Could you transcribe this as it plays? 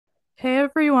Hey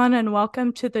everyone, and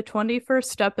welcome to the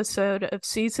 21st episode of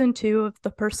Season 2 of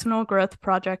the Personal Growth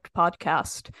Project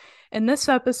podcast. In this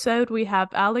episode, we have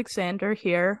Alexander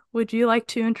here. Would you like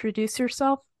to introduce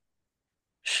yourself?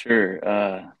 Sure.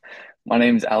 My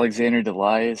name's Alexander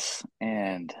Delias,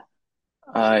 and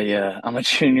I'm a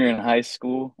junior in high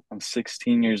school. I'm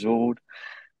 16 years old.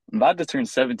 I'm about to turn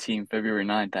 17 February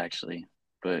 9th, actually.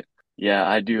 But yeah,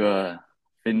 I do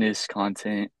fitness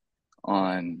content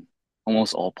on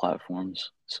almost all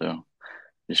platforms. So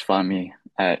just find me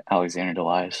at Alexander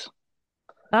Delias.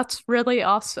 That's really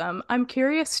awesome. I'm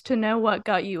curious to know what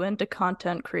got you into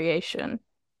content creation.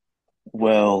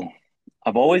 Well,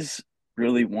 I've always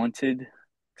really wanted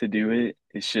to do it.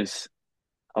 It's just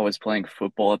I was playing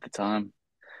football at the time,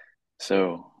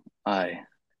 so I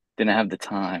didn't have the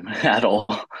time at all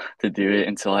to do it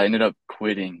until I ended up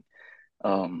quitting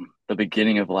the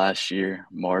beginning of last year,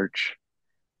 March.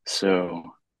 So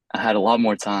I had a lot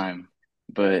more time,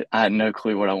 but I had no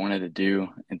clue what I wanted to do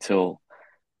until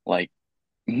like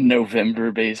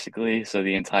November basically, so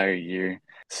the entire year.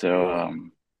 So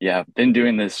yeah, I've been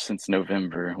doing this since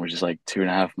November, which is like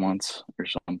 2.5 months or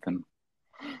something.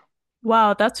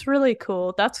 Wow, that's really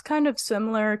cool. That's kind of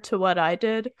similar to what I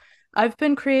did. I've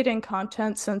been creating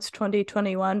content since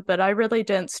 2021, but I really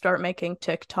didn't start making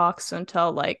TikToks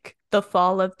until like the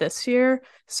fall of this year.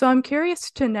 So I'm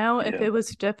curious to know if Yeah. it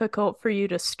was difficult for you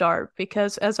to start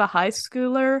because as a high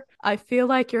schooler, I feel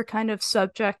like you're kind of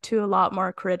subject to a lot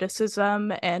more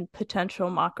criticism and potential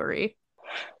mockery.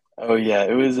 Oh yeah,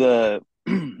 it was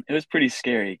it was pretty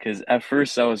scary because at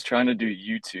first I was trying to do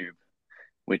YouTube,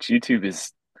 which YouTube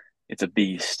is it's a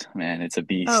beast, man. It's a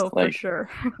beast. Oh, for Like, sure.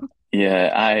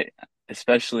 yeah, I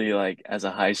especially like as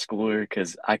a high schooler,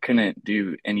 because I couldn't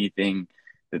do anything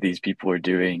that these people are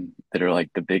doing that are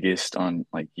like the biggest on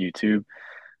like YouTube.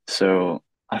 So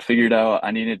I figured out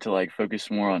I needed to like focus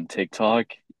more on TikTok,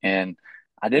 and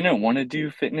I didn't want to do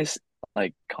fitness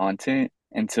like content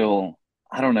until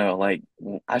I don't know, like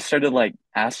I started like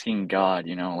asking God,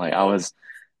 like I was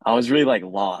really like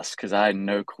lost because I had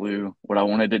no clue what I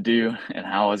wanted to do and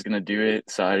how I was gonna do it.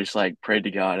 So I just like prayed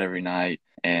to God every night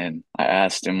and I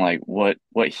asked him like what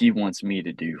he wants me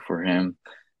to do for him.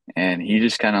 And he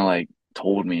just kind of like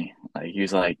told me, like he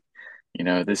was like,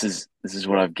 this is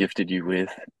what I've gifted you with,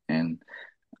 and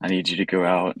I need you to go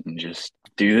out and just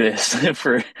do this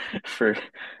for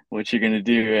what you're gonna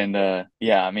do. And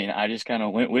yeah, I mean, I just kind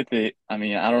of went with it. I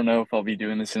mean, I don't know if I'll be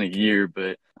doing this in a year,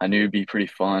 but I knew it'd be pretty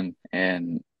fun.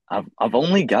 And I've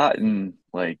only gotten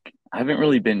like I haven't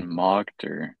really been mocked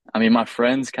or I mean, my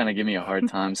friends kind of give me a hard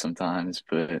time sometimes,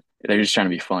 but they're just trying to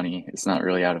be funny. It's not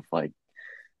really out of like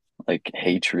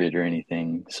hatred or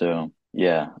anything. So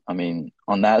yeah, I mean,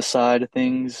 on that side of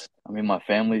things, I mean, my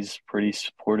family's pretty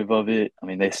supportive of it. I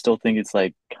mean, they still think it's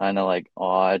like kind of like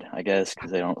odd, I guess,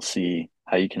 because they don't see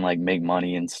how you can like make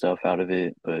money and stuff out of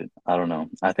it. But I don't know.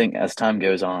 I think as time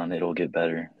goes on, it'll get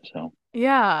better. So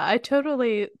Yeah, I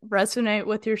totally resonate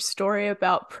with your story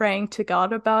about praying to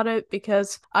God about it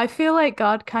because I feel like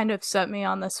God kind of set me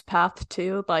on this path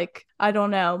too. Like, I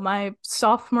don't know, my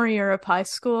sophomore year of high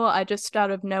school, I just out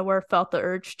of nowhere felt the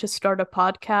urge to start a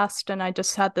podcast, and I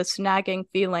just had this nagging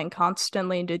feeling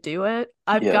constantly to do it.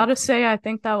 I've got yeah, to say, I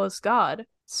think that was God.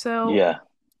 So, yeah,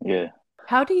 yeah.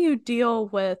 how do you deal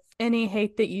with any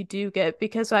hate that you do get?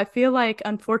 Because I feel like,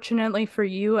 unfortunately for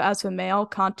you as a male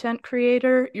content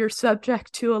creator, you're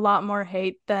subject to a lot more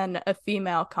hate than a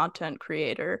female content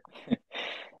creator.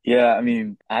 Yeah, I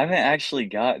mean, I haven't actually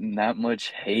gotten that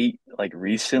much hate like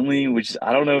recently, which is,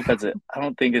 I don't know if I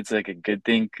don't think it's like a good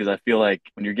thing because I feel like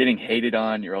when you're getting hated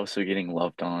on, you're also getting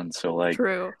loved on. So like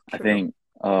True, I true. think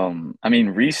I mean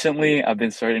recently I've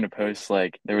been starting to post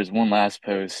like there was one last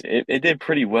post. It did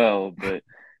pretty well, but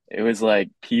it was like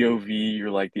POV,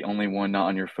 you're like the only one not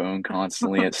on your phone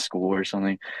constantly at school or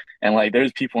something. And like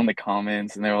there's people in the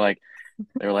comments and they're like,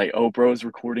 "Oh, bro's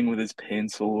recording with his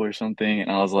pencil or something,"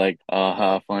 and I was like,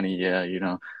 funny, yeah."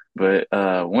 But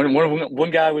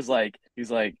one guy was like,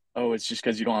 he's like, "Oh, it's just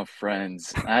because you don't have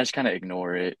friends." And I just kind of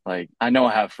ignore it. Like, I know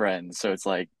I have friends, so it's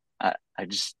like, I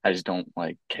just don't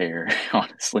like care,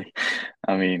 honestly.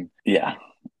 I mean, yeah,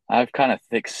 I have kind of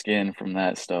thick skin from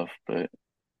that stuff, but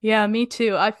Yeah, me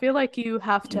too. I feel like you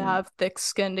have to mm, have thick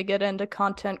skin to get into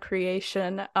content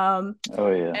creation.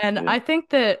 oh yeah, And yeah. I think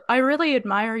that I really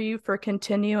admire you for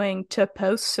continuing to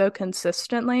post so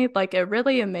consistently. Like, it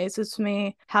really amazes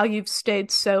me how you've stayed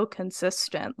so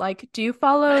consistent. Like, do you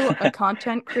follow a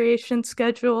content creation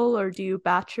schedule or do you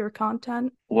batch your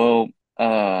content? Well,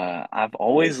 I've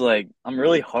always like I'm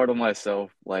really hard on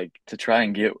myself like to try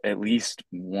and get at least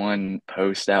one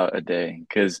post out a day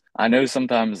because I know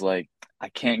sometimes like I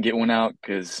can't get one out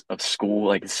because of school.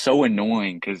 Like it's so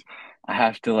annoying because I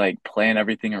have to like plan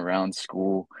everything around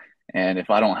school. And if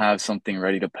I don't have something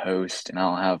ready to post and I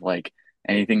don't have like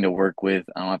anything to work with,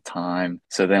 I don't have time.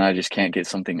 So then I just can't get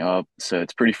something up. So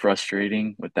it's pretty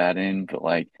frustrating with that end. But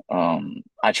like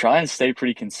I try and stay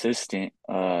pretty consistent.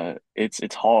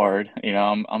 It's hard. You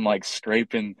know, I'm like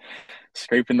scraping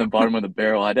the bottom of the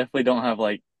barrel. I definitely don't have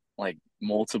like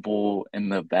multiple in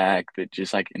the back that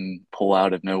just I can pull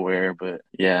out of nowhere. But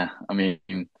yeah, I mean,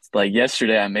 like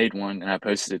yesterday I made one and I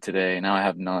posted it today, and now I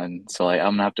have none. So like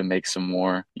I'm gonna have to make some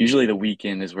more. Usually the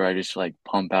weekend is where I just like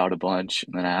pump out a bunch,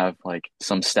 and then I have like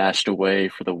some stashed away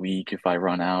for the week if I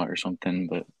run out or something.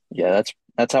 But yeah,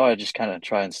 that's how I just kind of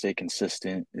try and stay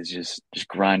consistent is just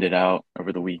grind it out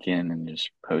over the weekend and just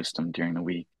post them during the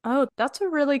week. Oh, that's a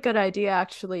really good idea,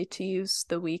 actually, to use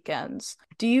the weekends.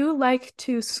 Do you like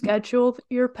to schedule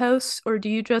your posts or do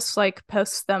you just like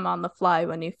post them on the fly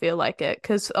when you feel like it?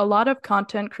 Because a lot of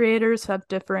content creators have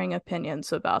differing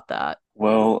opinions about that.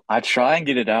 Well, I try and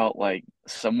get it out like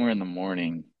somewhere in the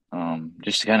morning,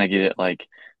 just to kind of get it like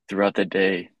throughout the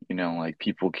day, like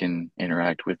people can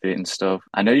interact with it and stuff.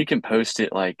 I know you can post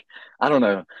it like, I don't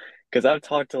know, because I've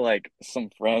talked to like some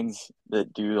friends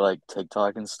that do like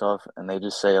TikTok and stuff, and they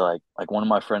just say like one of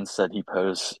my friends said he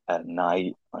posts at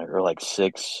night, like or like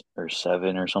 6 or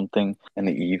 7 or something in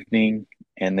the evening,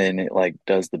 and then it like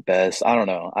does the best. I don't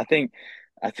know. I think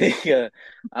I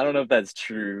don't know if that's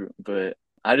true, but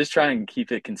I just try and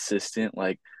keep it consistent.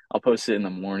 Like I'll post it in the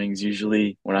mornings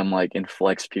usually when I'm like in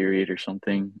flex period or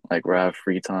something, like where I have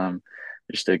free time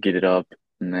just to get it up.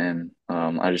 And then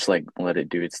I just like let it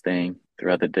do its thing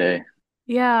throughout the day.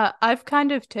 Yeah, I've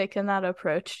kind of taken that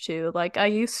approach too. Like, I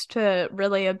used to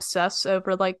really obsess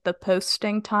over like the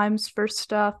posting times for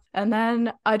stuff. And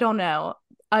then I don't know.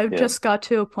 I Yeah. just got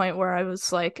to a point where I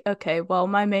was like, okay, well,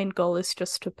 my main goal is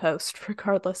just to post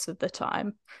regardless of the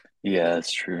time. Yeah,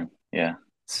 that's true. Yeah.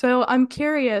 So I'm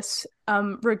curious,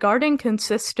 regarding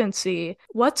consistency,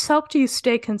 what's helped you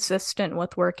stay consistent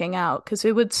with working out? Because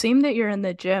it would seem that you're in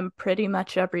the gym pretty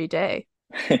much every day.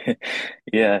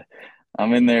 Yeah.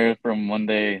 I'm in there from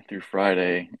Monday through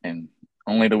Friday and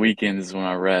only the weekends is when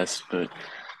I rest, but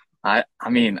I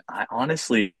mean, I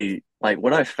honestly like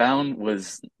what I found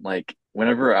was like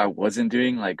whenever I wasn't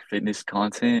doing like fitness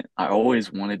content, I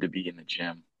always wanted to be in the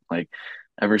gym. Like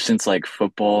ever since like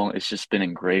football, it's just been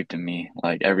engraved in me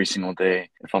like every single day.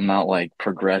 If I'm not like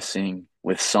progressing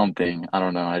with something, I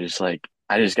don't know, I just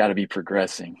got to be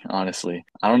progressing, honestly.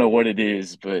 I don't know what it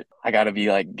is, but I got to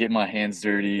be like getting my hands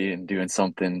dirty and doing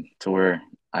something to where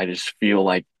I just feel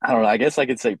like I don't know, I guess I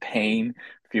could say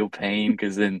feel pain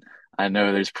because then I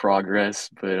know there's progress,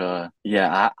 but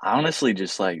yeah, I honestly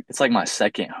just like it's like my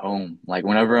second home. Like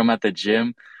whenever I'm at the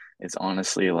gym, it's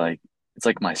honestly like it's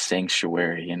like my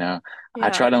sanctuary, you know. I Yeah.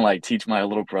 try to like teach my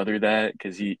little brother that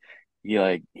because he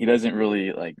doesn't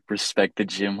really like respect the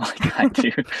gym like I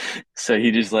do. So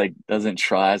he just like doesn't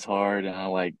try as hard and I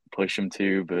like push him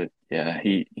to, but yeah,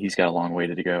 he's got a long way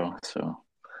to go. So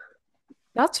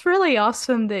That's really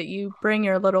awesome that you bring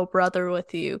your little brother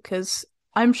with you because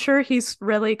I'm sure he's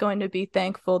really going to be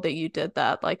thankful that you did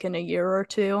that like in a year or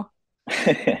two.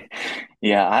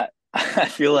 yeah, I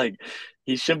feel like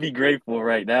he should be grateful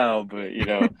right now, but he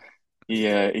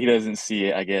doesn't see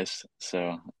it, I guess.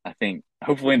 So I think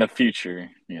hopefully in the future,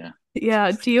 yeah.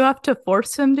 Yeah, do you have to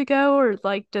force him to go or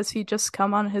like does he just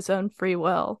come on his own free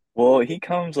will? Well, he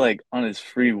comes like on his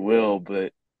free will,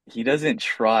 but he doesn't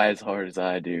try as hard as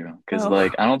I do. Cause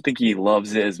like Oh, I don't think he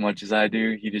loves it as much as I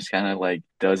do. He just kind of like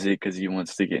does it because he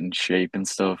wants to get in shape and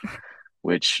stuff,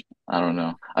 which I don't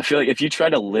know. I feel like if you try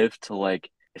to live to like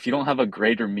if you don't have a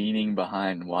greater meaning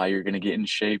behind why you're gonna get in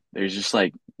shape, there's just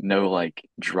like no like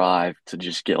drive to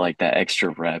just get like that extra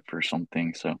rep or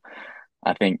something. So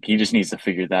I think he just needs to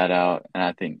figure that out. And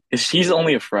I think he's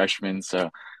only a freshman, so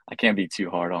I can't be too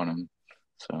hard on him.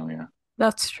 So yeah.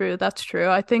 that's true. That's true.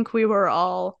 I think we were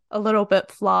all a little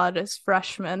bit flawed as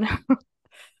freshmen.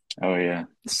 Oh yeah.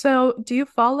 So, do you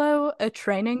follow a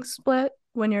training split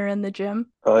when you're in the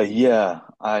gym? Yeah,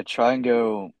 I try and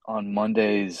go on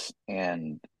Mondays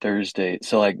and Thursday.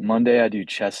 So like Monday I do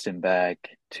chest and back,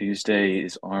 Tuesday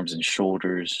is arms and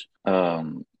shoulders,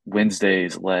 Wednesday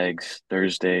is legs,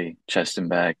 Thursday chest and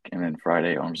back, and then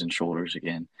Friday arms and shoulders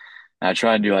again. And I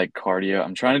try and do like cardio.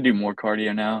 I'm trying to do more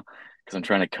cardio now because I'm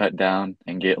trying to cut down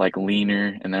and get like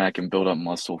leaner and then I can build up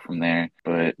muscle from there.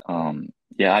 But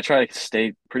yeah, I try to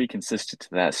stay pretty consistent to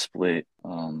that split.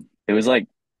 It was like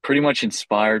pretty much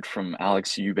inspired from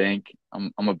Alex Eubank.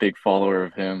 I'm a big follower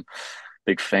of him,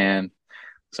 big fan.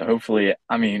 So hopefully,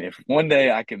 I mean, if one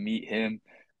day I can meet him,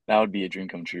 that would be a dream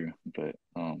come true. But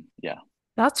yeah.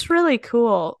 That's really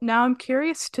cool. Now I'm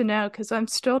curious to know because I'm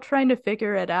still trying to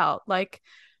figure it out. Like,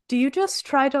 do you just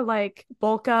try to like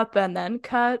bulk up and then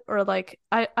cut? Or like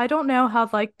I don't know how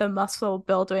like the muscle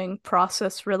building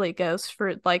process really goes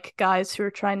for like guys who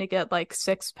are trying to get like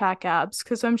six pack abs,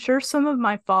 because I'm sure some of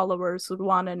my followers would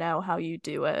want to know how you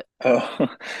do it. Oh,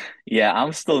 yeah,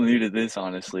 I'm still new to this,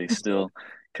 honestly, still,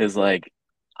 because like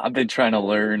I've been trying to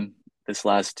learn this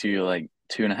last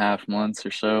 2.5 months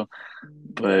or so.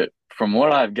 But from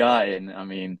what I've gotten, I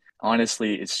mean,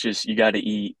 honestly, it's just you got to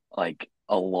eat like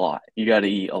a lot. You got to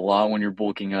eat a lot when you're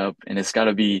bulking up, and it's got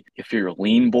to be if you're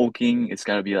lean bulking, it's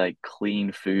got to be like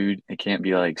clean food. It can't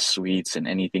be like sweets and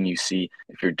anything you see.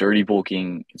 If you're dirty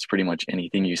bulking, it's pretty much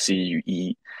anything you see you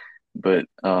eat. But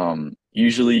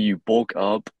usually you bulk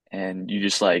up and you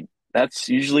just like that's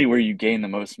usually where you gain the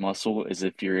most muscle is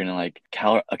if you're in like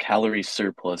a calorie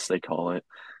surplus, they call it,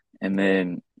 and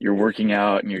then you're working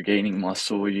out and you're gaining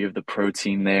muscle, you have the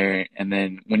protein there, and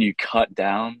then when you cut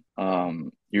down,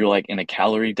 you're like in a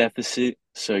calorie deficit.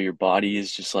 So your body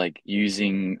is just like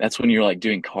using, that's when you're like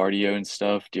doing cardio and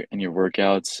stuff in your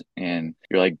workouts, and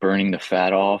you're like burning the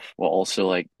fat off while also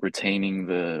like retaining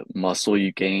the muscle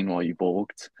you gain while you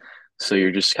bulked. So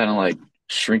you're just kind of like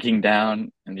shrinking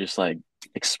down and just like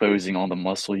exposing all the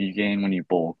muscle you gain when you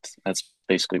bulked. That's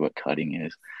basically what cutting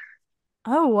is.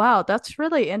 Oh, wow, that's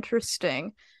really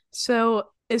interesting. So,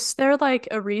 is there like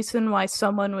a reason why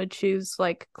someone would choose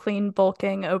like clean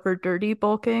bulking over dirty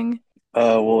bulking?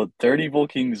 Well, dirty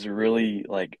bulking is really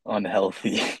like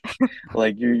unhealthy.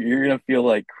 Like you're gonna feel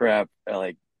like crap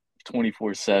like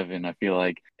 24/7. I feel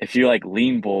like if you like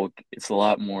lean bulk, it's a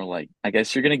lot more like I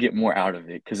guess you're gonna get more out of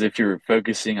it because if you're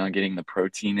focusing on getting the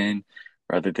protein in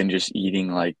rather than just eating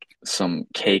like some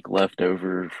cake left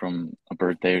over from a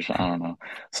birthday or something, I don't know,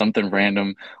 something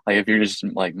random. Like if you're just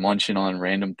like munching on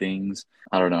random things,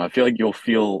 I don't know. I feel like you'll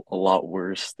feel a lot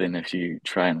worse than if you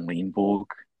try and lean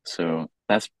bulk. So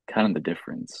that's kind of the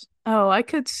difference. Oh, I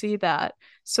could see that.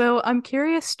 So, I'm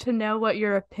curious to know what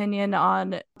your opinion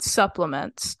on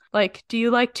supplements. Like, do you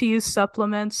like to use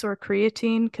supplements or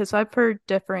creatine? Because I've heard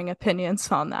differing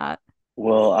opinions on that.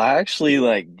 Well, I actually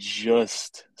like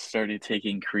just started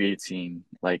taking creatine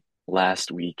like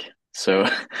last week. So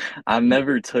I've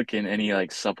never taken any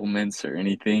like supplements or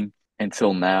anything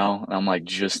until now. I'm like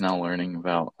just now learning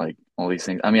about like all these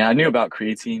things. I mean, I knew about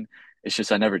creatine. It's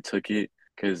just I never took it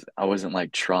because I wasn't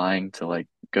like trying to like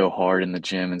go hard in the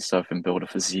gym and stuff and build a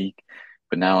physique.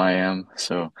 But now I am.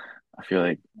 So I feel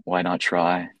like why not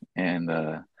try? And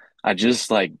I just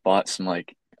like bought some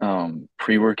like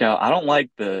pre-workout. I don't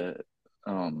like the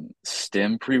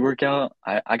stem pre-workout.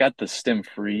 I got the stem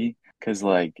free because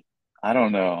like I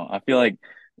don't know. I feel like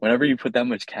whenever you put that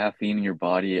much caffeine in your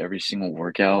body every single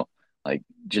workout, like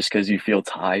just because you feel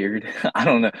tired, I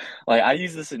don't know. Like I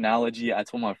use this analogy. I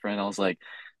told my friend, I was like,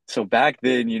 so back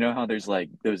then, you know how there's like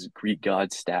those Greek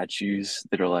god statues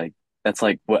that are like that's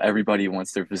like what everybody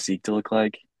wants their physique to look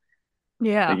like. Like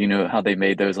Yeah. you know how they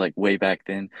made those like way back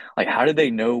then. Like how did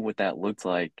they know what that looked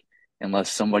like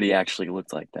unless somebody actually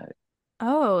looked like that?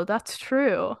 Oh, that's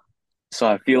true. So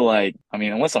I feel like, I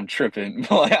mean, unless I'm tripping,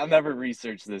 like I've never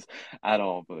researched this at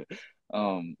all, but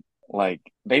um, like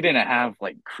they didn't have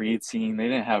like creatine, they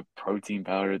didn't have protein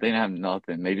powder, they didn't have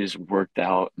nothing. They just worked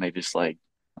out and they just like,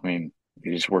 I mean,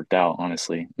 they just worked out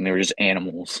honestly, and they were just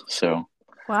animals. So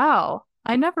Wow.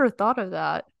 I never thought of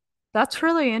that. That's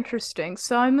really interesting.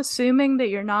 So, I'm assuming that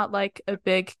you're not like a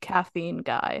big caffeine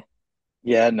guy.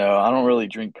 yeah, no, I don't really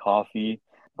drink coffee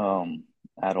um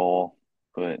at all,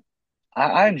 but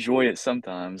I enjoy it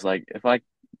sometimes. Like if I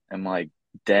am like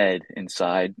dead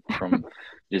inside from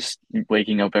just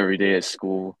waking up every day at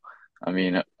school, I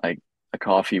mean, like a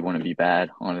coffee wouldn't be bad,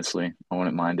 honestly. I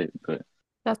wouldn't mind it, but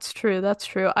That's true. That's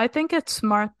true. I think it's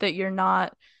smart that you're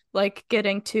not like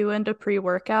getting too into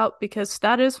pre-workout because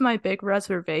that is my big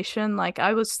reservation. Like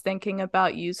I was thinking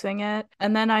about using it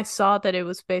and then I saw that it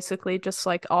was basically just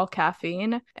like all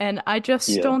caffeine. And I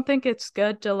just yeah. don't think it's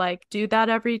good to like do that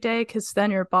every day because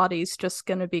then your body's just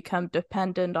going to become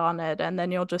dependent on it and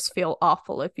then you'll just feel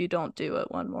awful if you don't do it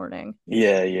one morning.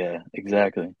 Yeah, yeah,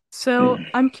 exactly. So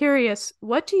I'm curious,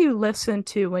 what do you listen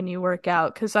to when you work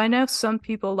out? Because I know some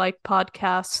people like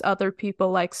podcasts, other people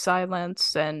like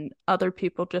silence, and other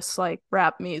people just like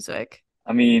rap music.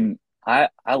 I mean, I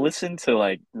listen to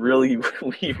like really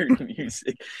weird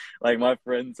music. Like my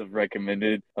friends have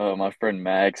recommended, my friend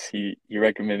Max, he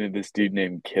recommended this dude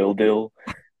named Kill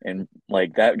and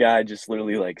like that guy just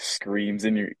literally like screams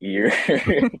in your ear.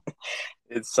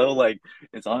 it's so like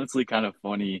it's honestly kind of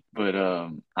funny, but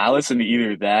I listen to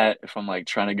either that if I'm like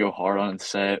trying to go hard on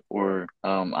set or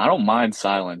I don't mind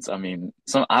silence. I mean,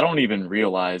 some I don't even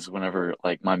realize whenever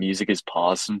like my music is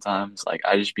paused sometimes. Like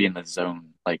I just be in the zone.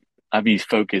 Like I be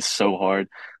focused so hard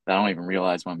that I don't even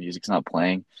realize my music's not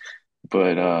playing.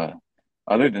 But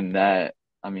other than that,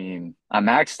 I mean, I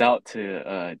maxed out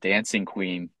to Dancing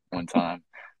Queen one time.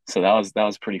 So that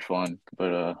was pretty fun.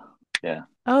 But yeah.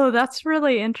 Oh, that's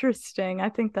really interesting. I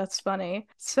think that's funny.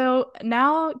 So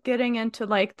now getting into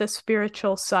like the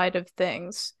spiritual side of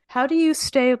things, how do you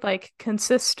stay like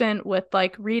consistent with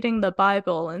like reading the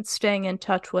Bible and staying in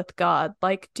touch with God?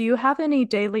 Like, do you have any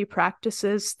daily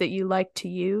practices that you like to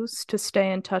use to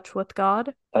stay in touch with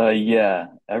God? Yeah,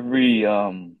 every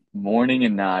morning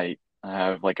and night I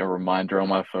have like a reminder on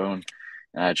my phone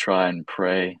and I try and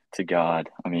pray to God.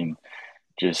 I mean,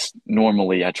 just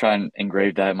normally I try and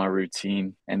engrave that in my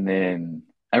routine. And then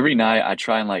every night I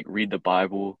try and like read the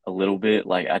Bible a little bit.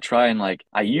 Like I try and like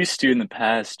I used to in the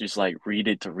past just like read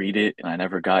it to read it and I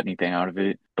never got anything out of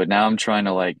it. But now I'm trying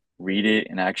to like read it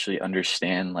and actually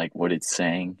understand like what it's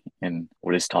saying and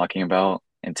what it's talking about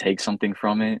and take something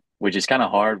from it, which is kind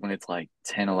of hard when it's like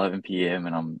 10, 11 p.m.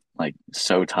 and I'm like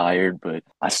so tired, but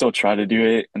I still try to do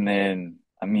it. And then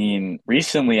I mean,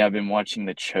 recently I've been watching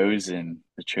The Chosen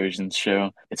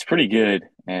show. It's pretty good,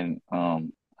 and I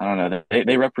don't know,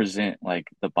 they represent like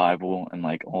the Bible and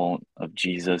like all of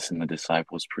Jesus and the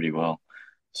disciples pretty well.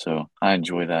 So I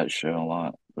enjoy that show a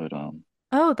lot. But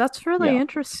Oh, that's really yeah.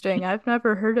 interesting. I've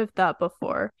never heard of that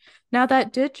before. Now,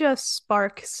 that did just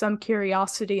spark some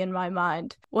curiosity in my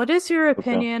mind. What is your Okay.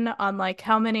 opinion on like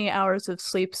how many hours of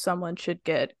sleep someone should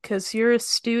get? Because you're a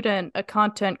student, a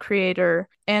content creator,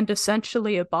 and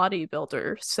essentially a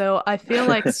bodybuilder. So I feel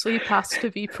like sleep has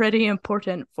to be pretty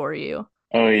important for you.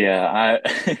 Oh yeah,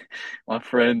 I my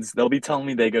friends they'll be telling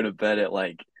me they go to bed at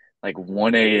like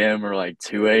 1 a.m. or like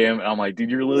 2 a.m. and I'm like, dude,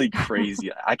 you're really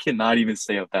crazy. I cannot even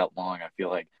stay up that long, I feel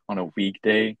like on a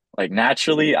weekday. Like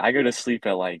naturally, I go to sleep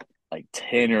at like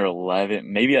 10 or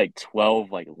 11, maybe like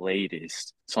 12 like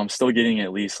latest. So I'm still getting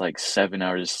at least like 7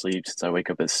 hours of sleep since I wake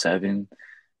up at 7.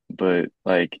 But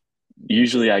like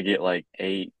usually I get like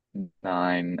 8,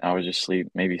 9 hours of sleep,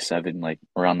 maybe 7, like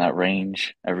around that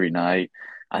range every night.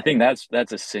 I think that's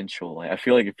essential. Like I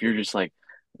feel like if you're just like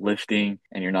lifting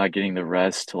and you're not getting the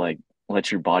rest to like let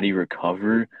your body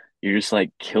recover, you're just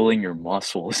like killing your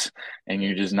muscles and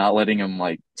you're just not letting them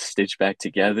like stitch back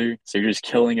together. So you're just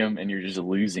killing them and you're just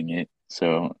losing it.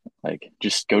 So like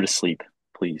just go to sleep,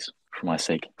 please, for my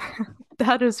sake.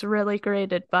 That is really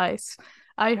great advice.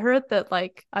 I heard that,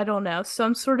 like, I don't know,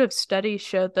 some sort of study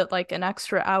showed that, like, an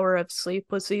extra hour of sleep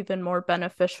was even more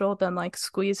beneficial than, like,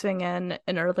 squeezing in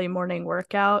an early morning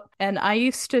workout. And I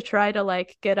used to try to,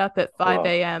 like, get up at Wow.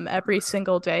 5 a.m. every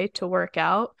single day to work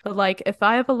out. But, like, if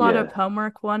I have a lot of Yeah.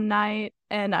 homework one night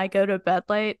and I go to bed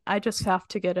late, I just have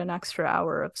to get an extra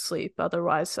hour of sleep.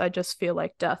 Otherwise, I just feel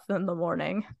like death in the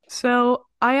morning. So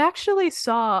I actually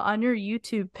saw on your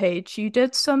YouTube page you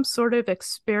did some sort of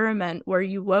experiment where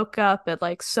you woke up at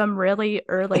like some really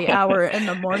early hour in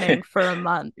the morning for a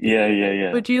month. Yeah, yeah,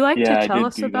 yeah. Would you like to Yeah, I tell did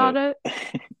us do about that.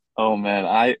 it? Oh man,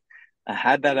 I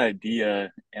had that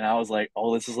idea and I was like,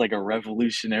 "Oh, this is like a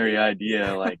revolutionary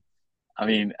idea." Like, I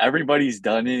mean, everybody's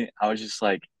done it. I was just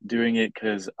like doing it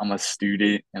because I'm a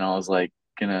student and I was like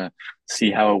gonna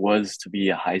see how it was to be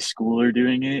a high schooler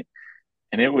doing it.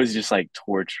 And it was just like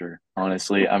torture,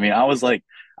 honestly. I mean, I was like,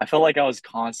 I felt like I was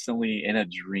constantly in a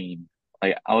dream.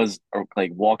 Like I was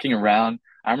like walking around.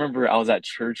 I remember I was at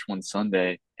church one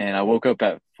Sunday and I woke up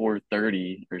at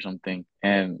 4:30 or something.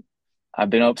 And I've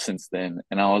been up since then.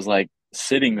 And I was like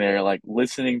sitting there, like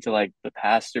listening to like the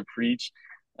pastor preach.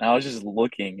 And I was just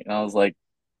looking and I was like,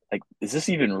 is this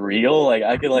even real? Like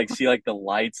I could like see like the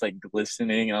lights like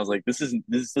glistening. And I was like, this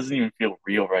doesn't even feel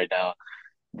real right now.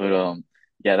 But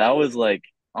yeah, that was like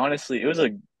honestly, it was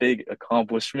a big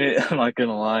accomplishment. I'm not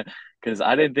gonna lie, because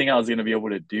I didn't think I was gonna be able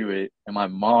to do it. And my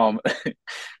mom,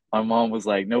 my mom was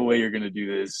like, "No way you're gonna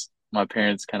do this." My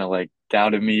parents kind of like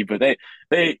doubted me, but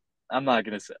they, I'm not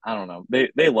gonna say, I don't know.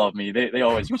 They love me. They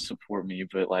always support me,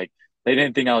 but like they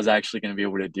didn't think I was actually gonna be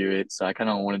able to do it. So I kind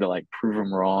of wanted to like prove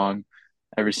them wrong.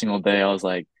 Every single day, I was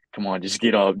like, "Come on, just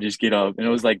get up, just get up." And it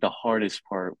was like the hardest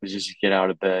part was just to get out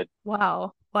of bed.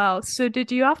 Wow. Wow. So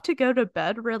did you have to go to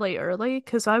bed really early?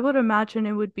 Because I would imagine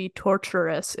it would be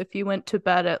torturous if you went to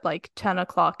bed at like 10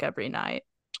 o'clock every night.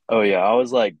 Oh yeah, I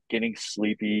was like getting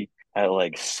sleepy at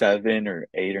like 7 or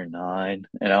 8 or 9,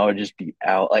 and I would just be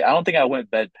out. Like I don't think I went to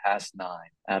bed past 9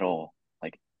 at all,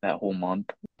 like that whole month.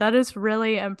 That is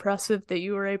really impressive that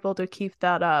you were able to keep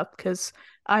that up because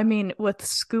I mean, with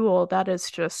school, that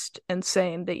is just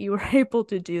insane that you were able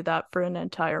to do that for an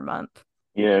entire month.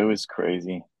 Yeah, it was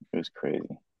crazy. It was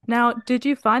crazy. Now, did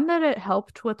you find that it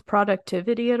helped with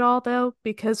productivity at all, though?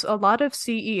 Because a lot of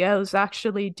CEOs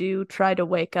actually do try to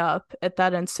wake up at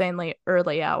that insanely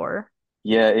early hour.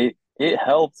 Yeah, it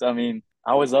helped. I mean,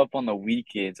 I was up on the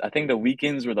weekends. I think the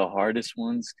weekends were the hardest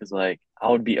ones because like I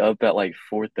would be up at like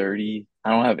 4:30. I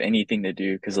don't have anything to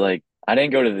do because like I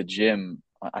didn't go to the gym.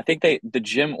 I think the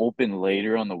gym opened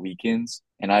later on the weekends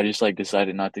and I just like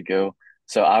decided not to go.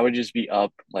 So I would just be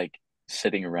up like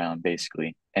sitting around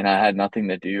basically and I had nothing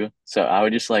to do. So I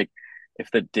would just like if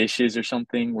the dishes or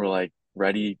something were like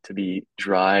ready to be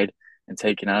dried and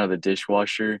taken out of the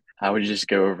dishwasher, I would just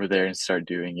go over there and start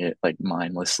doing it like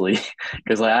mindlessly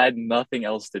because like I had nothing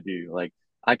else to do. Like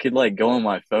I could like go on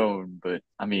my phone, but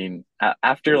I mean,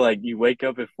 after like you wake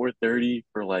up at 4:30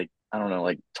 for like I don't know,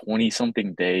 like 20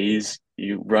 something days,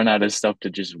 you run out of stuff to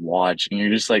just watch and you're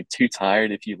just like too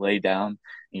tired if you lay down and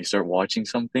you start watching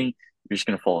something, you're just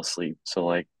gonna fall asleep. So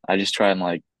like I just try and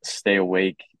like stay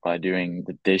awake by doing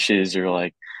the dishes or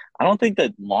like I don't think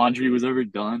that laundry was ever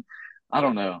done. I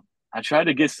don't know. I tried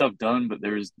to get stuff done, but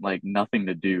there was like nothing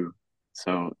to do.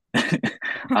 So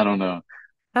I don't know.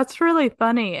 That's really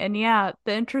funny. And yeah,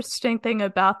 the interesting thing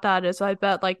about that is I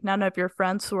bet like none of your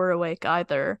friends were awake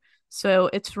either. So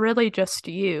it's really just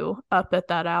you up at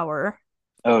that hour.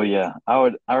 Oh yeah.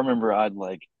 I remember I'd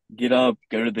like get up,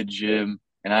 go to the gym,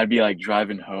 and I'd be like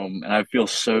driving home and I'd feel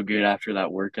so good after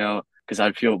that workout because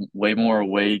I'd feel way more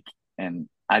awake and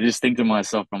I just think to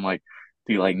myself, I'm like,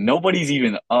 dude, like nobody's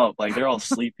even up. Like they're all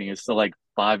sleeping. It's still like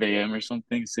 5 a.m. or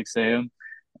something, 6 a.m.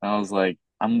 And I was like,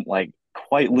 I'm like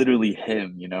quite literally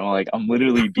him, you know, like I'm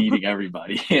literally beating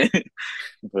everybody.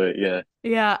 But yeah.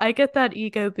 Yeah, I get that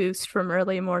ego boost from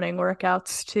early morning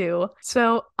workouts too.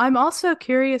 So I'm also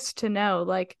curious to know,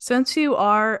 like, since you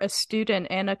are a student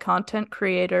and a content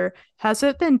creator, has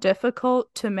it been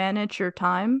difficult to manage your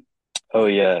time? Oh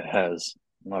yeah, it has.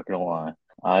 I'm not gonna lie.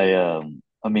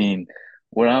 I mean,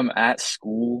 when I'm at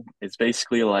school, it's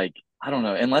basically like I don't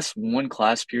know, unless one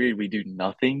class period we do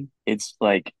nothing, it's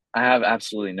like I have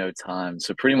absolutely no time.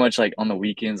 So pretty much like on the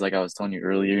weekends, like I was telling you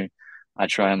earlier, I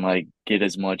try and like get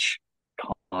as much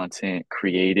content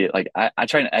created. Like I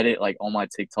try and edit like all my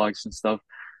TikToks and stuff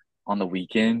on the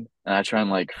weekend and I try and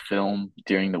like film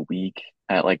during the week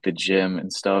at like the gym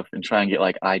and stuff and try and get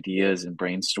like ideas and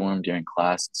brainstorm during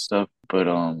class and stuff. But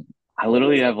I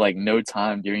literally have like no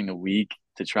time during the week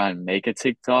to try and make a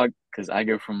TikTok because I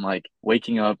go from like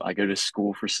waking up, I go to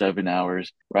school for 7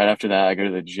 hours. Right after that, I go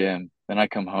to the gym. Then I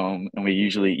come home and we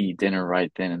usually eat dinner right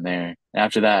then and there. And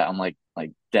after that, I'm like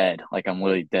dead. Like I'm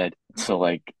literally dead. So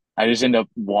like I just end up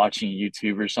watching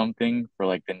YouTube or something for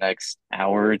like the next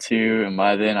hour or two. And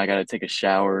by then I gotta take a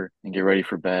shower and get ready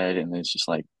for bed. And it's just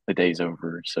like the day's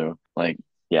over. So like,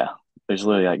 yeah, there's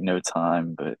literally like no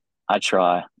time, but I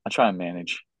try and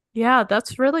manage. Yeah,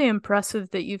 that's really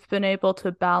impressive that you've been able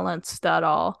to balance that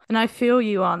all. And I feel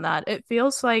you on that. It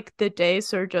feels like the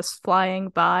days are just flying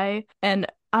by. And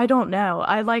I don't know.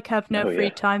 I like have no Oh free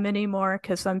yeah. time anymore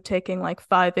because I'm taking like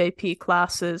 5 AP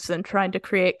classes and trying to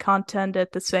create content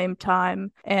at the same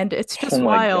time. And it's Oh just my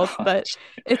wild, but gosh.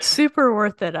 it's super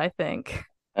worth it, I think.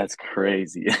 That's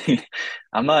crazy.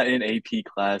 I'm not in AP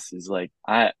classes. Like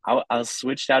I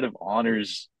switched out of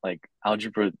honors like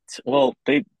algebra. Well,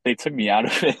 they took me out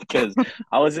of it because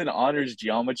I was in honors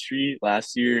geometry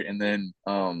last year, and then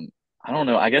I don't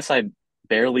know. I guess I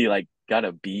barely like got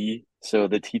a B, so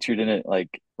the teacher didn't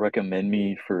like recommend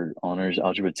me for honors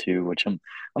algebra 2, which I'm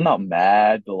not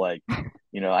mad, but like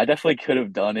I definitely could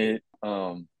have done it.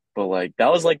 But like that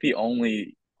was like the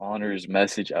only honors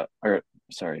message or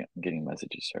sorry, I'm getting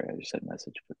messages. Sorry, I just said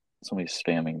message, but somebody's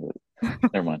spamming,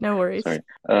 but never mind. No worries. Sorry.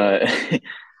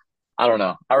 I don't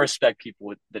know. I respect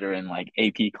people that are in like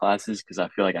AP classes because I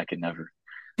feel like I could never.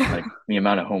 Like the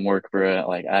amount of homework, bro.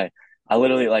 Like I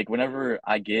literally like whenever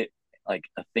I get like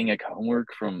a thing of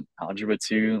homework from Algebra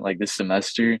 2, like this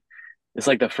semester, it's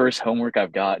like the first homework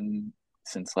I've gotten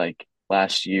since like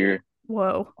last year,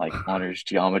 Whoa. like honors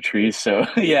geometry. So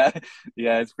yeah,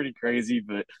 yeah, it's pretty crazy,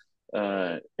 but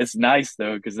it's nice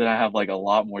though because then I have like a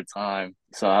lot more time.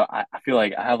 So I feel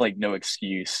like I have like no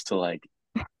excuse to like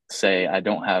say I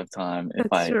don't have time if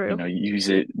That's I true. use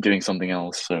it doing something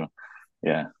else. So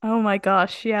Yeah. Oh my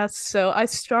gosh, yes. So I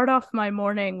start off my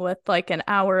morning with like an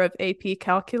hour of AP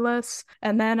calculus,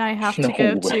 and then I have to No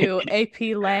go way. to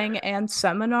AP Lang and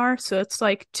seminar. So it's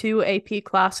like two AP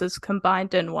classes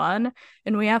combined in one.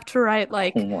 And we have to write Oh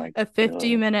like my a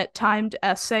 50 God. minute timed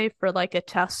essay for like a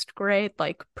test grade,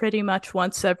 like pretty much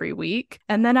once every week.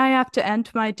 And then I have to end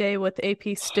my day with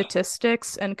AP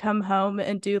statistics and come home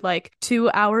and do like 2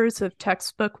 hours of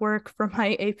textbook work for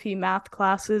my AP math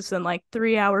classes and like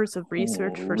 3 hours of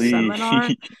research for Holy. seminar.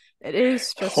 It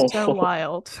is just so Oh,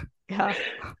 wild. Yeah.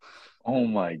 oh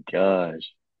my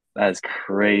gosh. That's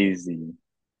crazy.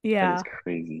 That is Yeah.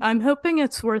 crazy. I'm hoping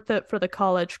it's worth it for the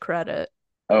college credit.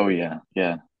 Oh yeah.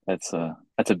 Yeah. That's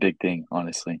a big thing,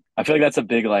 honestly. I feel like that's a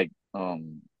big like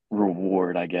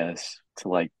reward, I guess, to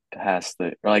like pass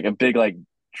the or like a big like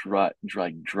drive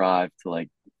to like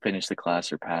finish the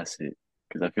class or pass it.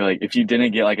 Because I feel like if you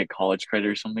didn't get like a college credit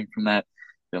or something from that,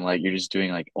 then like you're just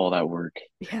doing like all that work.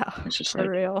 Yeah, It's just for like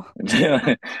real.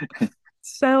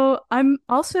 So I'm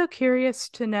also curious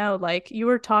to know, like you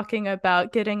were talking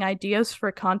about getting ideas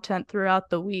for content throughout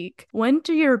the week. When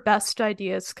do your best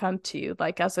ideas come to you,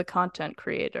 like as a content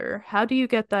creator? How do you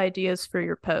get the ideas for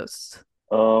your posts?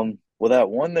 well, that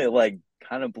one that like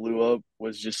kind of blew up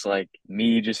was just like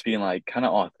me just being like kind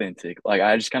of authentic. Like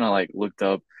I just kind of like looked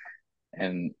up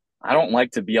and I don't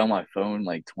like to be on my phone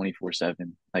like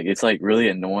 24/7. Like it's like really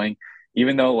annoying.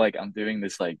 Even though like I'm doing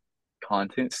this like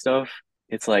content stuff,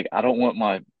 it's like I don't want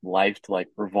my life to like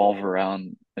revolve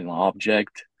around an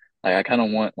object. Like I kind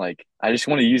of want like I just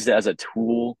want to use it as a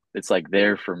tool that's like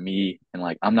there for me and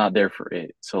like I'm not there for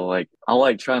it. So like I'll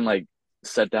like try and like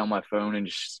set down my phone and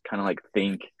just kind of like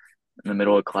think in the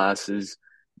middle of classes.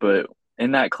 But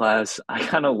in that class, I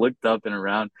kind of looked up and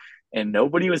around and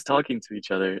nobody was talking to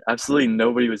each other. Absolutely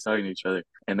nobody was talking to each other.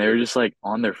 And they were just like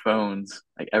on their phones,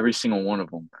 like every single one of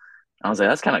them. I was like,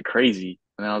 that's kind of crazy.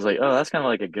 And then I was like, oh, that's kind of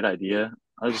like a good idea.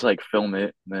 I'll just like film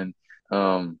it. And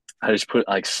then I just put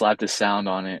like slapped a sound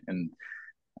on it and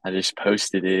I just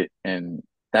posted it. And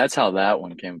that's how that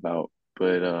one came about.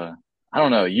 But I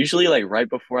don't know. Usually like right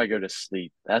before I go to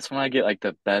sleep, that's when I get like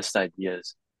the best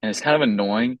ideas. And it's kind of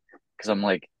annoying because I'm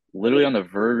like literally on the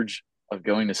verge of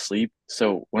going to sleep.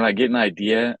 So when I get an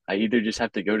idea, I either just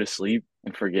have to go to sleep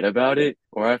and forget about it,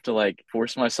 or I have to like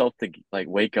force myself to like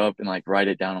wake up and like write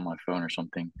it down on my phone or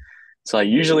something. So I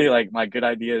usually like my good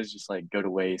ideas just like go to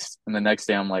waste. And the next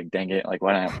day I'm like, dang it, like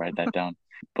why didn't I write that down?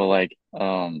 But like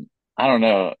I don't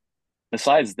know.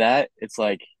 Besides that, it's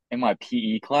like in my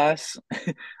PE class,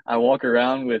 I walk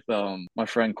around with my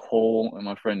friend Cole and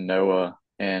my friend Noah,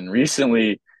 and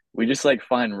recently we just like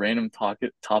find random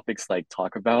topics like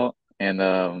talk about,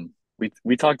 and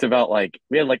we talked about like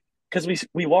we had like because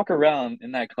we walk around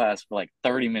in that class for like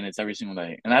 30 minutes every single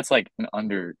day, and that's like an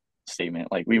understatement.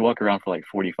 Like we walk around for like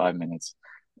 45 minutes.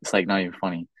 It's like not even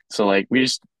funny. So like we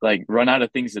just like run out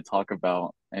of things to talk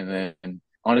about, and then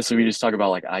honestly we just talk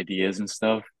about like ideas and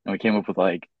stuff, and we came up with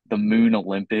like the Moon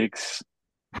Olympics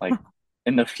like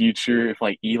in the future if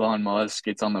like Elon Musk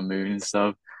gets on the moon and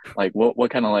stuff, like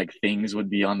what kind of like things would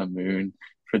be on the moon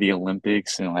for the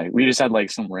Olympics and like we just had like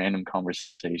some random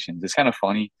conversations. It's kind of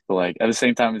funny, but like at the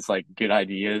same time it's like good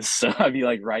ideas. So I'd be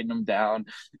like writing them down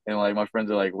and like my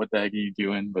friends are like, what the heck are you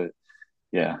doing? But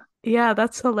yeah. Yeah,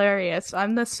 that's hilarious.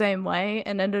 I'm the same way,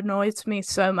 and it annoys me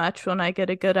so much when I get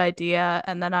a good idea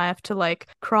and then I have to like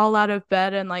crawl out of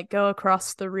bed and like go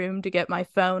across the room to get my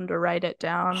phone to write it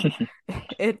down.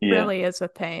 It Yeah. really is a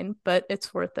pain, but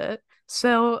it's worth it.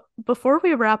 So, before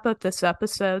we wrap up this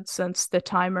episode, since the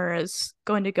timer is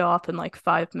going to go off in like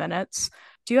 5 minutes,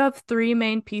 do you have three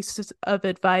main pieces of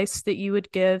advice that you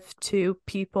would give to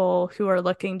people who are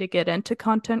looking to get into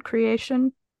content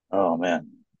creation? Oh man.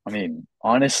 I mean,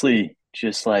 honestly,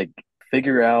 just like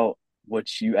figure out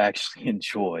what you actually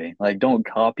enjoy. Like don't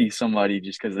copy somebody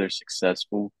just because they're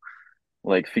successful.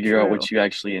 Like figure out True. what you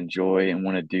actually enjoy and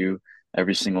want to do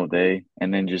every single day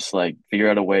and then just like figure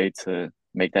out a way to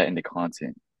make that into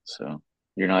content. So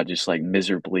you're not just like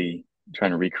miserably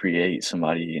trying to recreate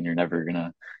somebody and you're never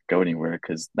gonna go anywhere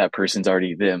because that person's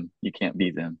already them. You can't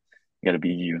be them. You gotta be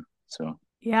you. So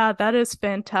Yeah, that is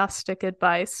fantastic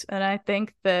advice. And I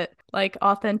think that like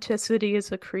authenticity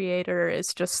as a creator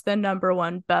is just the number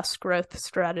one best growth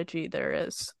strategy there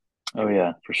is. oh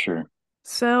yeah, for sure.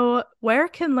 So, where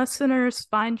can listeners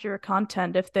find your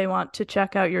content if they want to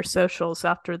check out your socials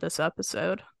after this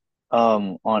episode?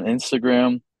 On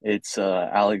Instagram, it's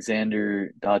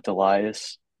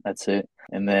Alexander.Delias. That's it.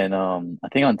 And then I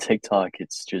think on TikTok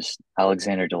it's just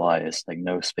Alexander Delias, like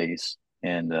no space.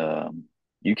 And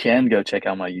you can go check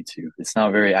out my YouTube. It's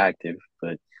not very active,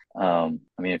 but I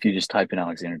mean if you just type in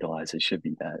Alexander Delias, it should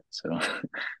be that. So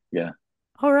yeah.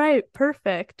 All right,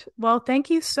 perfect. Well,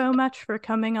 thank you so much for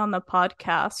coming on the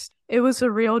podcast. It was a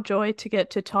real joy to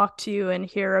get to talk to you and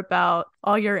hear about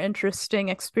all your interesting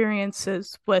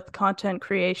experiences with content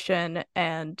creation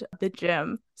and the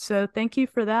gym. So, thank you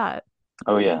for that.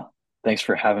 Oh yeah. Thanks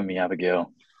for having me,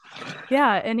 Abigail.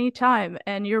 Yeah, anytime.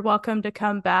 And you're welcome to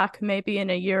come back maybe in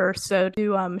a year or so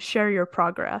to share your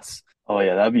progress. Oh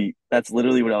yeah, that's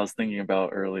literally what I was thinking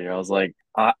about earlier. I was like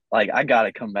I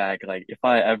gotta come back. Like if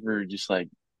I ever just like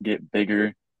get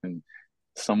bigger and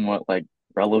somewhat like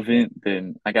relevant,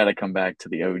 then I gotta come back to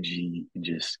the OG and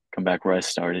just come back where I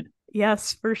started.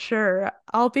 Yes, for sure.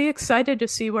 I'll be excited to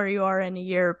see where you are in a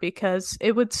year because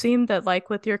it would seem that, like,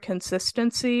 with your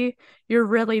consistency, you're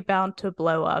really bound to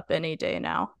blow up any day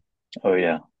now. Oh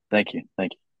yeah. Thank you.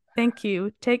 Thank you. Thank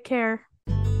you. Take care.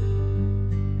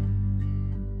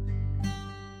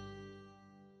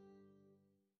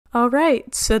 All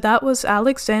right, so that was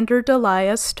Alexander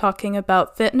Delias talking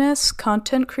about fitness,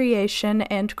 content creation,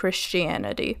 and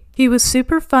Christianity. He was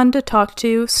super fun to talk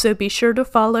to, so be sure to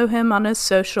follow him on his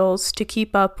socials to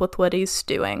keep up with what he's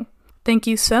doing. Thank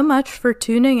you so much for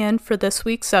tuning in for this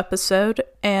week's episode,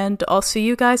 and I'll see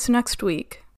you guys next week.